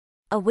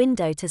A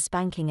window to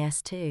Spanking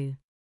S2.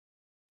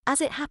 As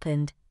it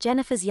happened,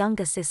 Jennifer's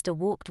younger sister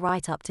walked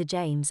right up to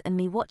James and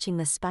me watching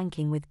the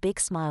spanking with big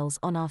smiles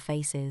on our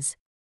faces.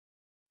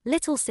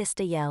 Little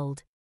sister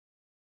yelled.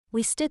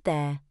 We stood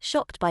there,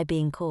 shocked by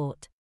being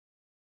caught.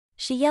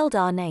 She yelled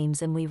our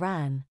names and we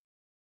ran.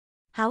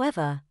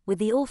 However, with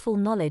the awful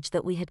knowledge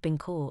that we had been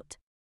caught,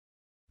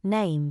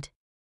 named,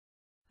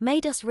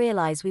 made us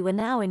realize we were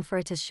now in for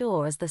it as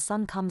sure as the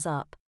sun comes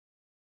up.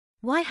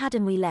 Why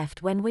hadn't we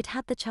left when we'd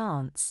had the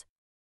chance?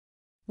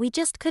 We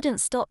just couldn't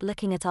stop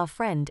looking at our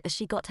friend as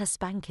she got her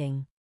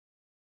spanking.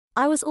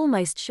 I was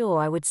almost sure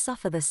I would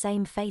suffer the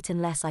same fate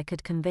unless I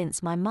could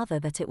convince my mother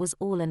that it was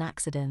all an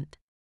accident.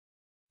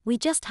 We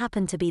just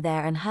happened to be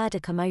there and heard a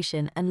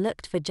commotion and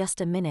looked for just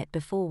a minute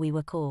before we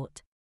were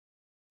caught.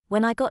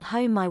 When I got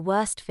home, my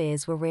worst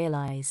fears were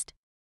realized.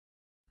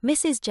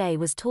 Mrs. J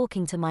was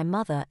talking to my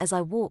mother as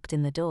I walked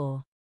in the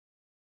door.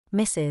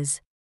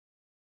 Mrs.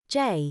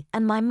 J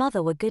and my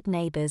mother were good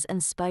neighbors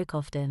and spoke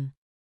often.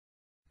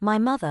 My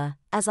mother,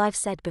 as I've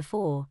said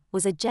before,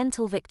 was a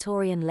gentle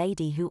Victorian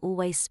lady who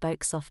always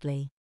spoke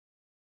softly.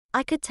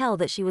 I could tell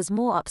that she was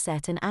more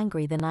upset and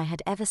angry than I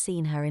had ever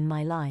seen her in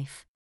my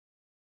life.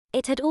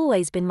 It had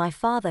always been my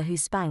father who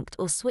spanked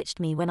or switched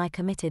me when I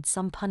committed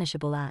some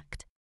punishable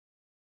act.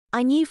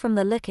 I knew from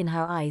the look in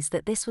her eyes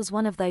that this was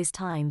one of those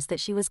times that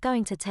she was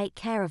going to take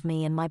care of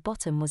me and my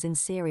bottom was in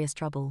serious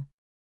trouble.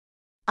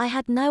 I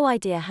had no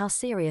idea how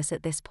serious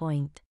at this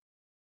point.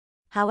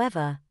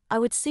 However, I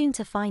would soon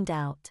to find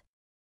out.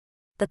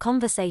 The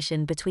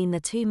conversation between the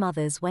two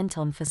mothers went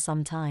on for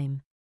some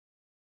time.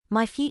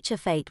 My future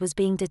fate was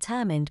being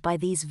determined by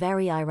these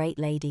very irate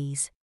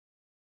ladies.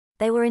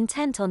 They were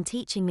intent on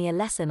teaching me a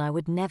lesson I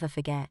would never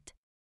forget.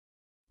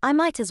 I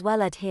might as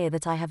well add here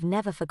that I have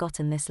never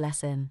forgotten this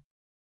lesson.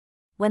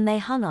 When they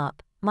hung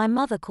up, my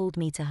mother called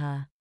me to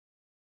her.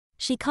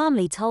 She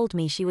calmly told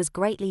me she was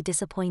greatly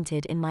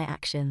disappointed in my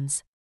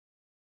actions.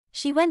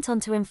 She went on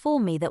to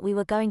inform me that we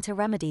were going to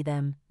remedy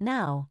them,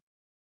 now.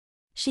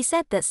 She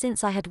said that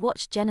since I had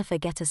watched Jennifer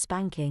get a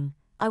spanking,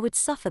 I would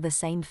suffer the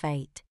same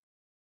fate.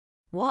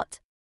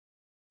 What?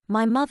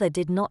 My mother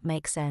did not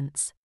make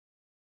sense.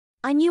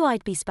 I knew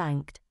I'd be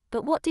spanked,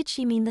 but what did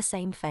she mean the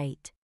same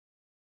fate?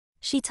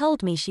 She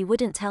told me she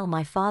wouldn't tell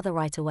my father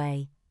right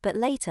away, but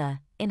later,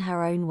 in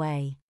her own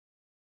way.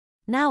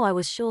 Now I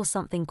was sure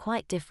something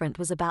quite different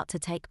was about to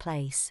take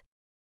place.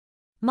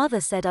 Mother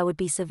said I would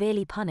be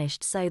severely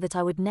punished so that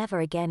I would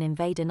never again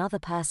invade another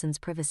person's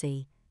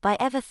privacy, by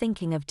ever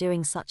thinking of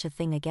doing such a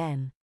thing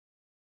again.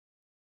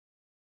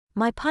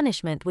 My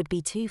punishment would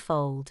be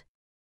twofold.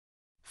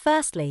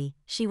 Firstly,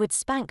 she would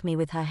spank me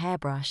with her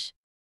hairbrush.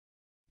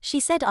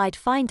 She said I'd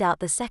find out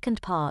the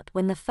second part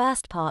when the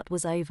first part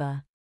was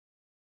over.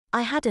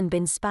 I hadn't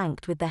been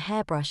spanked with the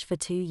hairbrush for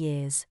 2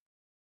 years.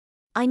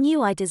 I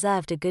knew I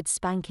deserved a good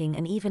spanking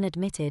and even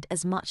admitted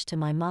as much to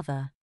my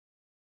mother.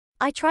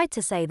 I tried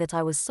to say that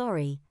I was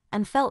sorry,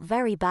 and felt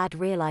very bad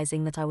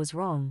realizing that I was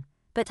wrong,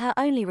 but her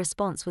only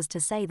response was to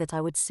say that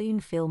I would soon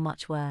feel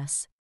much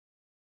worse.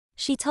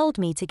 She told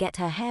me to get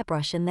her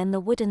hairbrush and then the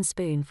wooden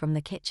spoon from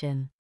the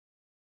kitchen.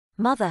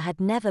 Mother had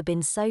never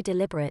been so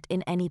deliberate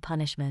in any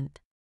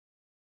punishment.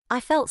 I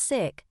felt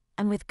sick,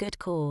 and with good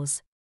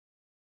cause.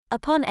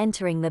 Upon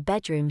entering the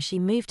bedroom, she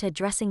moved her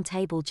dressing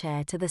table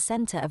chair to the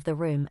center of the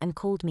room and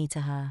called me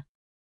to her.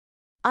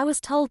 I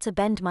was told to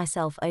bend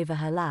myself over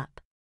her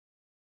lap.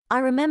 I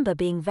remember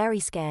being very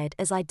scared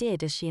as I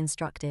did as she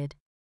instructed.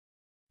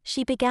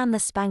 She began the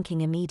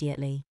spanking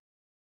immediately.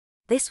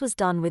 This was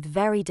done with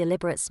very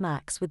deliberate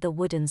smacks with the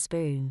wooden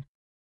spoon.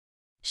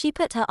 She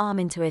put her arm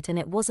into it and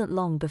it wasn't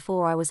long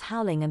before I was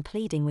howling and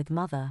pleading with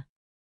Mother.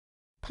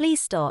 Please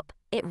stop,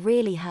 it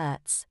really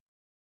hurts.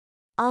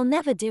 I'll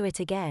never do it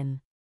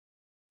again.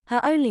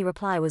 Her only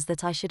reply was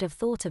that I should have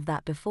thought of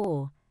that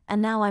before, and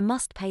now I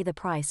must pay the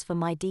price for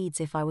my deeds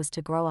if I was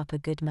to grow up a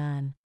good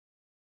man.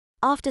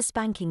 After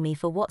spanking me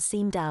for what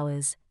seemed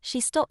hours, she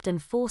stopped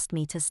and forced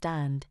me to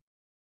stand.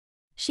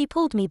 She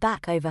pulled me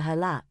back over her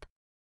lap.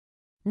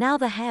 Now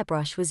the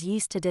hairbrush was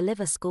used to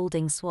deliver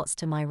scalding swats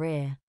to my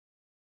rear.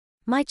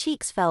 My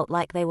cheeks felt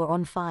like they were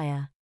on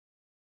fire.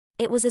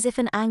 It was as if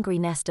an angry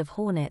nest of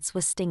hornets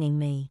were stinging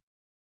me.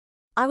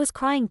 I was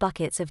crying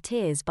buckets of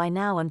tears by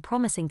now and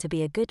promising to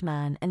be a good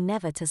man and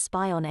never to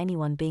spy on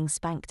anyone being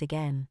spanked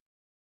again.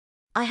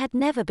 I had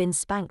never been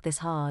spanked this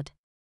hard.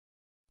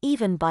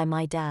 Even by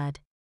my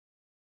dad.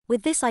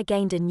 With this I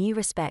gained a new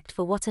respect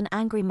for what an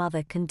angry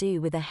mother can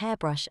do with a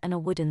hairbrush and a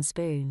wooden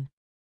spoon.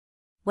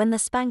 When the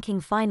spanking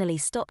finally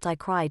stopped, I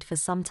cried for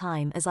some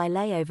time as I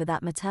lay over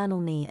that maternal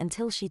knee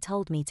until she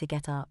told me to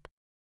get up.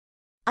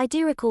 I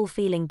do recall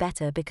feeling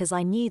better because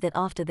I knew that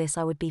after this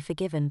I would be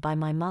forgiven by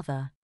my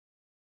mother.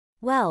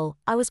 Well,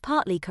 I was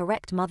partly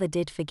correct, Mother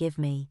did forgive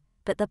me,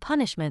 but the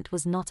punishment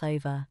was not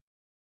over.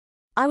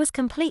 I was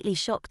completely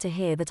shocked to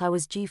hear that I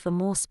was due for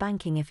more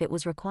spanking if it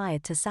was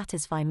required to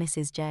satisfy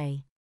Mrs.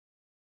 J.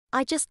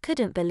 I just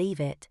couldn't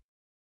believe it.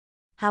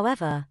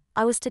 However,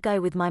 I was to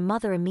go with my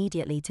mother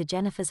immediately to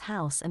Jennifer's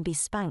house and be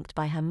spanked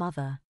by her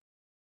mother.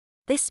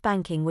 This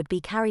spanking would be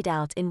carried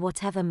out in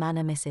whatever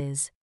manner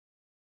Mrs.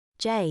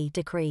 J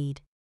decreed.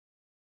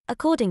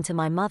 According to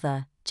my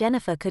mother,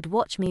 Jennifer could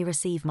watch me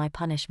receive my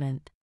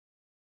punishment,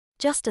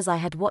 just as I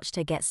had watched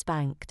her get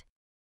spanked.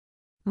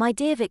 My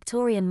dear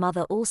Victorian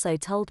mother also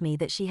told me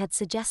that she had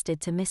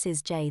suggested to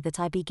Mrs. J that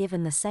I be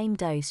given the same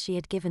dose she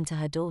had given to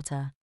her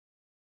daughter,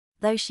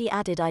 though she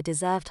added I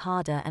deserved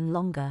harder and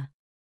longer.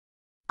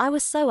 I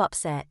was so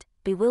upset,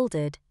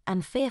 bewildered,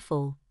 and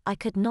fearful, I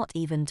could not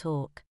even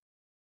talk.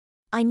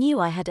 I knew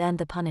I had earned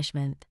the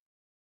punishment.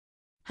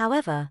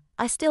 However,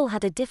 I still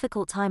had a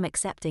difficult time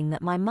accepting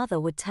that my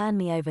mother would turn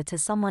me over to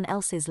someone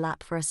else's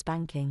lap for a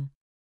spanking.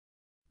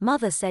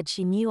 Mother said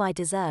she knew I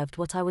deserved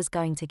what I was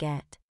going to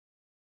get,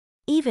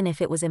 even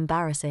if it was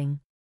embarrassing.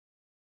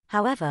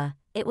 However,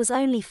 it was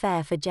only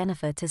fair for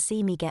Jennifer to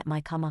see me get my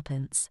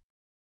comeuppance.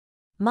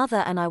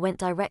 Mother and I went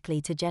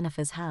directly to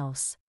Jennifer's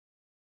house.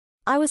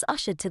 I was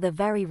ushered to the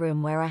very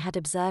room where I had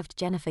observed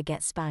Jennifer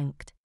get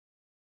spanked.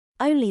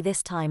 Only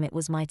this time it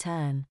was my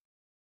turn.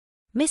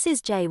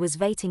 Mrs. J was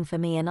waiting for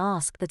me and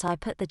asked that I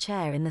put the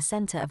chair in the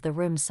center of the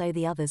room so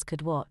the others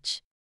could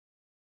watch.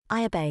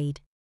 I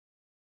obeyed,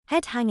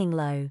 head hanging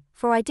low,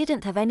 for I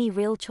didn't have any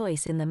real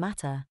choice in the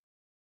matter.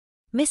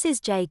 Mrs.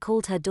 J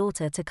called her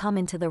daughter to come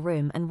into the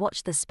room and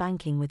watch the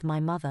spanking with my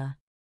mother.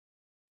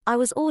 I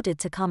was ordered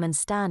to come and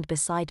stand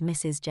beside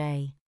Mrs.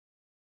 J.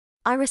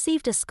 I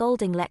received a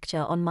scolding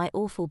lecture on my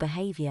awful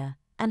behavior,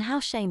 and how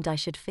shamed I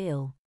should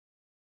feel.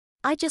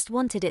 I just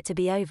wanted it to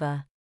be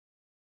over.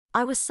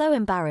 I was so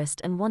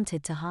embarrassed and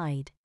wanted to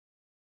hide.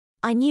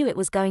 I knew it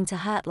was going to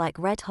hurt like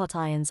red-hot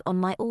irons on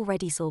my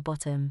already sore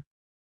bottom.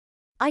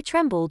 I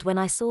trembled when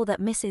I saw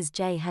that Mrs.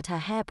 J had her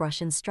hairbrush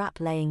and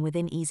strap laying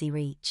within easy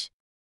reach.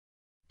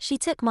 She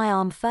took my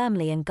arm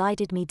firmly and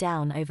guided me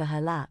down over her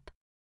lap.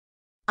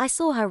 I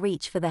saw her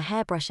reach for the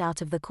hairbrush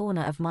out of the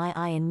corner of my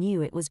eye and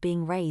knew it was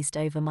being raised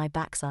over my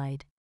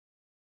backside.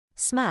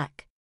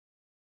 Smack!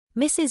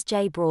 Mrs.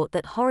 J brought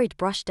that horrid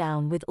brush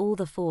down with all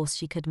the force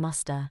she could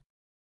muster.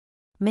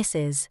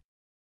 Mrs.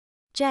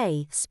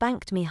 J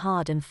spanked me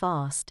hard and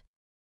fast,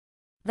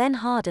 then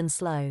hard and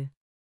slow.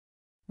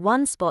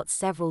 One spot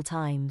several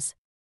times,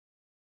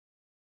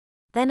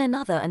 then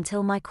another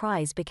until my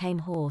cries became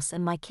hoarse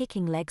and my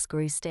kicking legs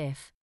grew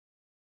stiff.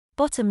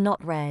 Bottom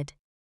not red,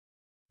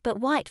 but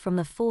white from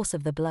the force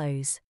of the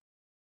blows.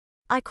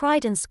 I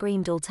cried and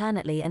screamed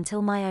alternately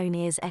until my own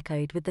ears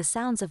echoed with the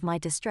sounds of my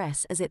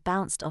distress as it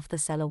bounced off the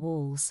cellar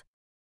walls.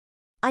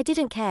 I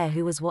didn't care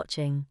who was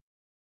watching.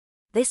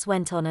 This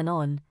went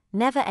on,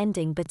 never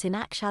ending, but in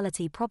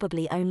actuality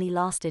probably only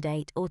lasted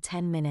 8 or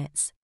 10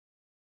 minutes.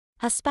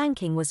 Her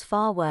spanking was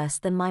far worse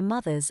than my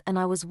mother's and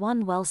I was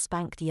one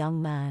well-spanked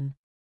young man.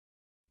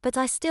 But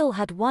I still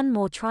had one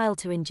more trial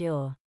to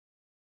endure.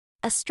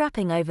 A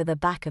strapping over the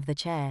back of the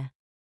chair.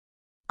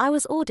 I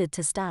was ordered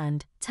to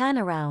stand, turn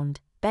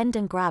around, bend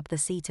and grab the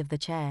seat of the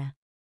chair.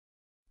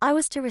 I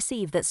was to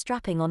receive that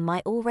strapping on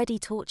my already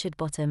tortured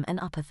bottom and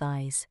upper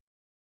thighs.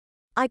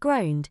 I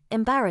groaned,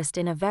 embarrassed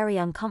in a very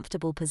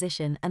uncomfortable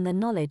position and the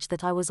knowledge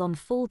that I was on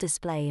full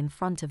display in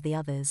front of the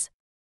others.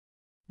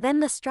 Then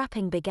the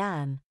strapping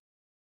began.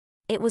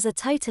 It was a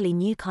totally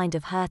new kind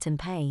of hurt and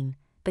pain,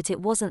 but it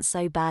wasn't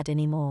so bad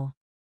anymore.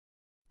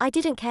 I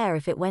didn't care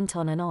if it went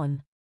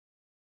on.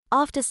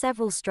 After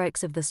several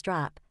strokes of the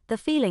strap, the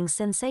feelings,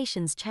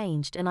 sensations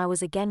changed and I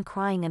was again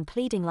crying and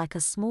pleading like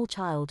a small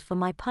child for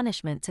my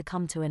punishment to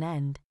come to an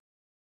end.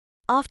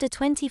 After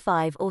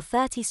 25 or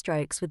 30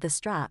 strokes with the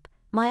strap,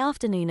 my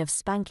afternoon of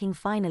spanking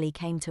finally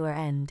came to her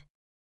end.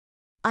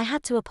 I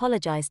had to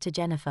apologize to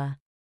Jennifer.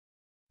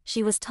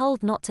 She was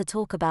told not to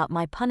talk about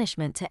my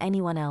punishment to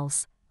anyone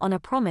else, on a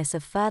promise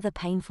of further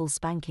painful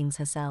spankings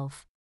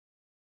herself.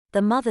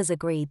 The mothers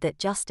agreed that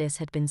justice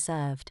had been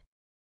served.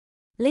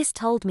 Liz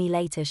told me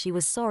later she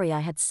was sorry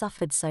I had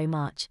suffered so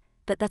much,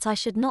 but that I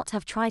should not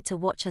have tried to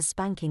watch her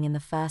spanking in the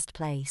first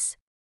place.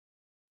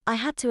 I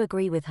had to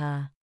agree with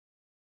her.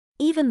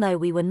 Even though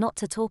we were not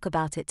to talk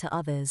about it to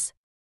others.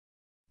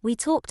 We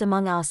talked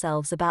among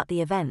ourselves about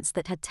the events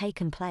that had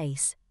taken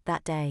place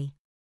that day.